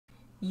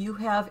You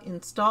have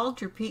installed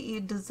your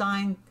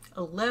PeDesign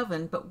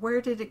 11, but where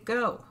did it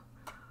go?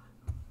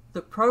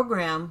 The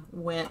program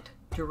went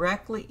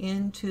directly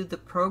into the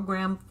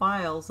program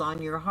files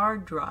on your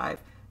hard drive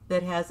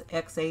that has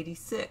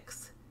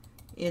x86.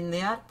 In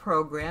that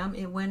program,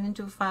 it went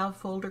into a file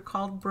folder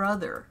called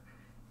Brother,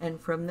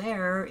 and from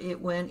there it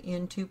went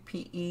into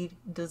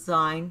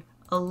PeDesign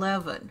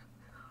 11.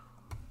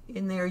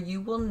 In there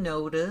you will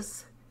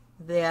notice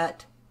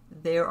that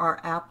there are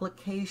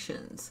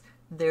applications.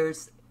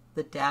 There's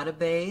the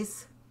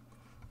database.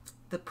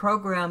 The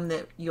program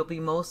that you'll be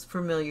most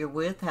familiar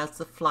with has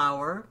the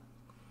flower,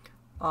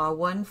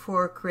 one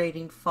for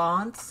creating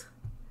fonts,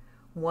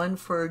 one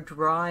for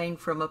drawing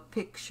from a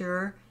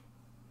picture,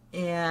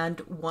 and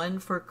one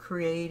for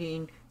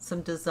creating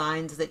some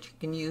designs that you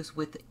can use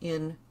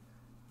within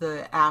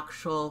the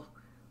actual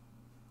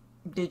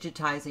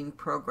digitizing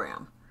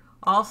program.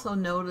 Also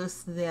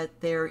notice that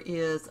there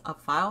is a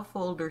file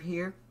folder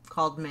here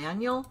called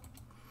Manual,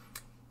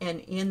 and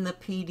in the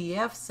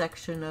PDF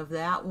section of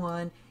that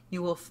one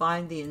you will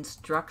find the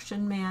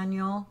instruction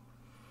manual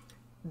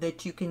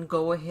that you can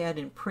go ahead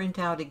and print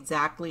out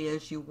exactly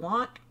as you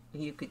want.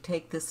 You could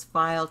take this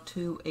file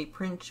to a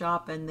print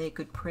shop and they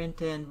could print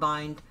and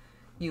bind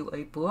you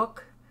a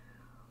book,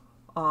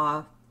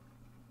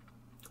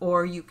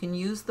 or you can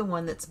use the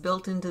one that's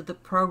built into the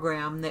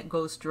program that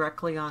goes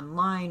directly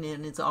online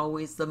and is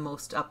always the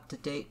most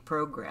up-to-date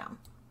program.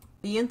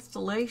 The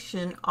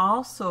installation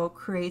also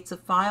creates a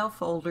file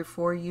folder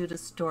for you to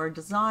store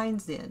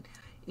designs in.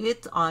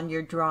 It's on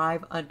your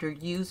drive under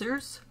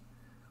Users.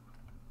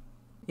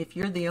 If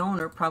you're the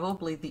owner,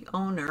 probably the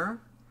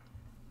owner,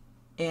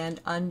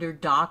 and under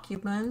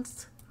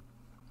Documents.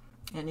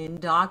 And in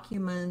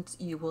Documents,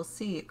 you will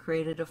see it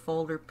created a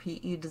folder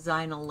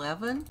PeDesign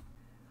 11,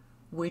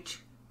 which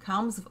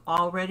comes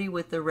already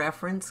with the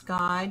reference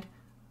guide,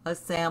 a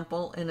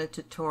sample, and a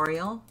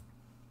tutorial.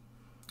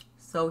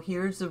 So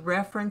here's the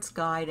reference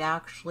guide,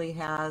 actually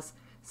has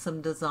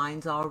some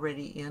designs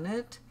already in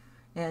it,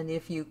 and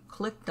if you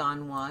clicked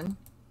on one,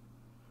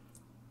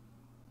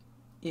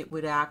 it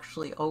would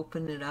actually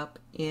open it up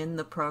in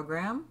the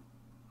program.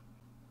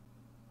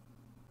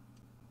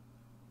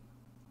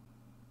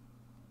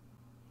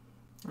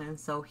 And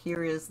so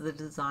here is the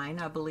design.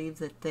 I believe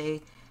that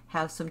they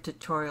have some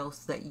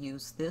tutorials that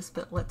use this,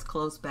 but let's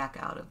close back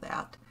out of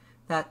that.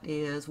 That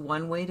is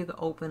one way to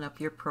open up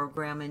your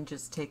program and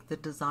just take the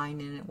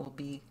design and it will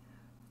be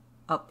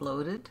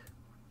uploaded.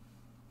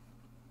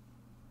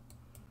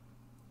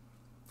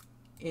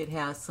 It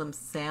has some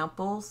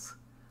samples.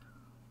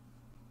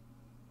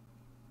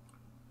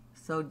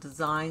 So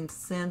Design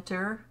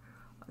Center,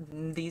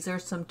 these are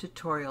some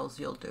tutorials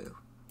you'll do.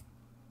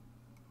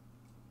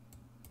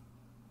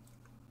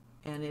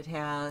 And it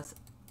has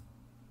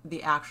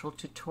the actual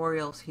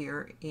tutorials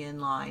here in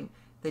line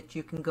that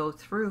you can go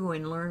through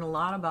and learn a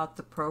lot about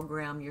the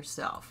program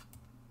yourself.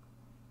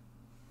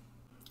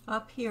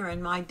 Up here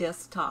in my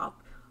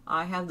desktop,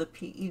 I have the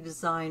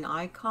PeDesign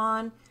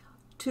icon,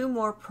 two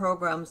more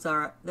programs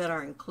that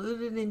are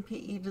included in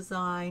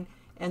PeDesign,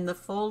 and the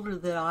folder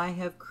that I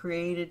have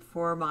created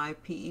for my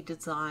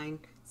PeDesign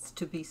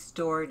to be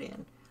stored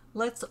in.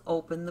 Let's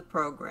open the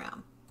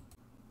program.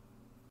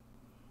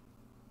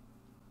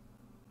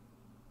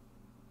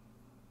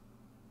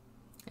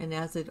 And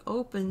as it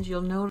opens,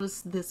 you'll notice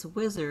this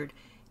wizard,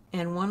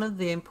 and one of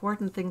the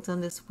important things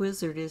on this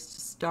wizard is to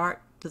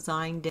start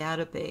design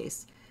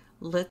database.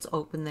 Let's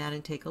open that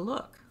and take a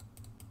look.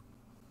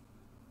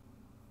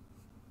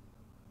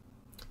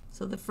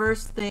 So the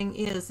first thing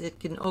is it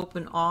can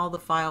open all the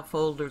file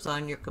folders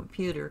on your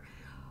computer,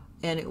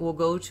 and it will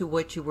go to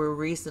what you were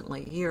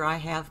recently. Here I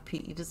have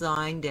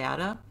PeDesign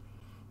data.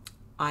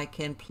 I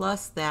can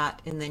plus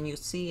that, and then you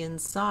see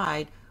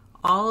inside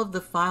all of the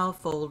file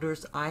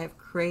folders I have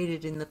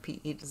created in the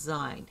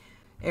PeDesign.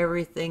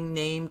 Everything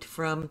named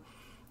from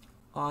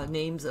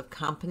names of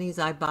companies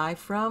I buy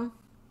from,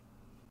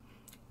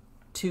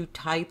 to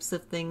types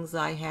of things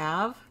I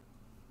have,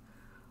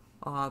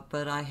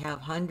 but I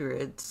have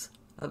hundreds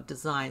of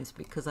designs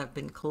because I've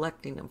been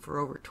collecting them for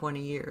over 20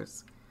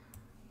 years.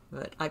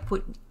 But I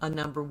put a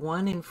number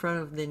 1 in front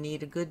of the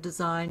Need a Good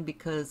design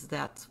because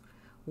that's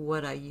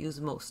what I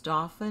use most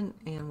often,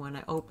 and when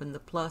I open the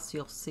plus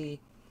you'll see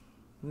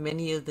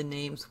many of the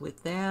names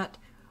with that.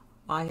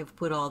 I have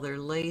put all their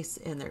lace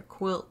and their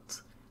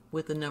quilts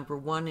with the number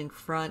 1 in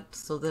front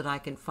so that I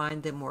can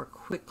find them more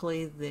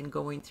quickly than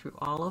going through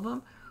all of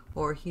them.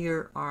 Or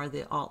here are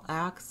the all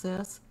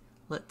access.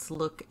 Let's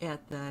look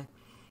at the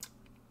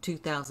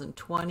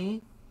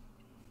 2020.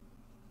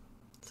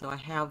 So I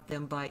have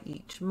them by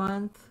each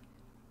month.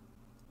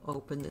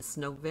 Open this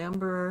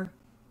November,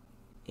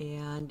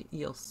 and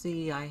you'll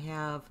see I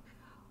have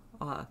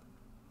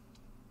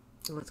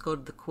let's go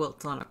to the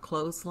quilts on a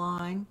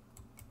clothesline.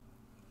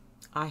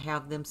 I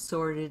have them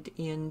sorted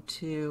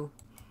into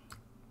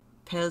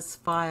PES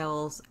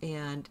files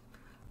and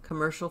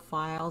commercial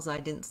files. I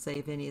didn't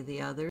save any of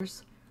the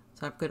others.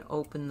 So I'm going to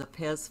open the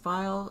PES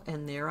file,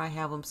 and there I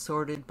have them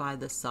sorted by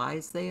the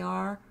size they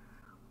are.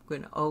 I'm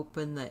going to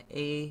open the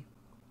A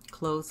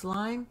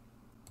clothesline,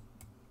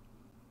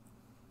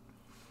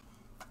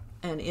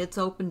 and it's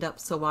opened up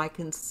so I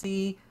can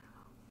see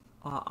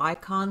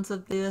icons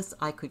of this.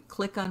 I could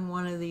click on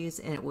one of these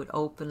and it would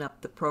open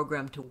up the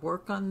program to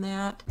work on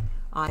that.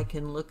 I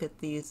can look at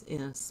these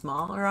in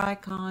smaller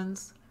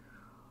icons,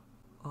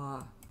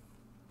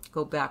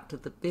 go back to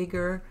the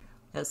bigger.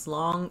 As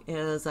long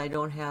as I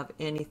don't have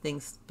anything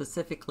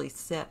specifically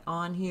set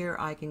on here,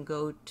 I can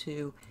go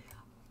to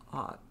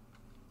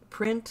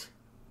print.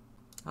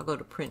 I'll go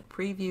to print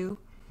preview,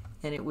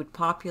 and it would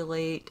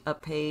populate a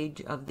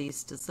page of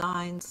these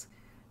designs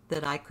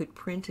that I could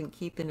print and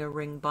keep in a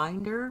ring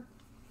binder.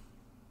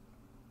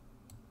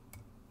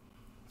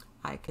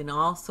 I can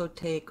also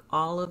take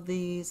all of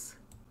these,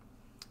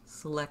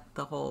 select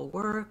the whole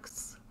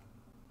works.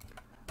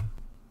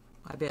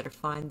 I better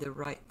find the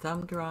right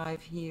thumb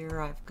drive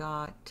here. I've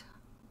got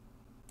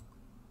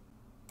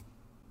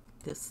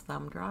this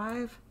thumb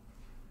drive.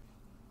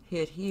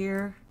 Hit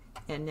here,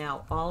 and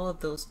now all of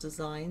those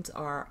designs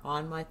are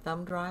on my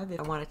thumb drive if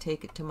I want to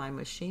take it to my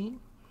machine.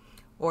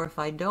 Or if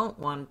I don't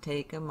want to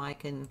take them, I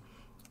can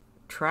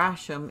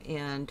trash them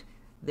and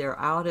they're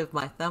out of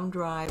my thumb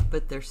drive,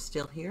 but they're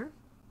still here.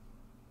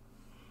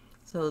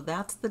 So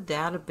that's the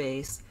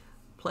database.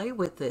 Play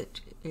with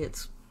it.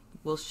 It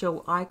will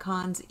show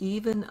icons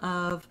even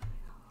of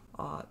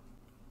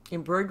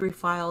embroidery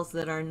files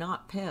that are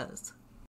not PES.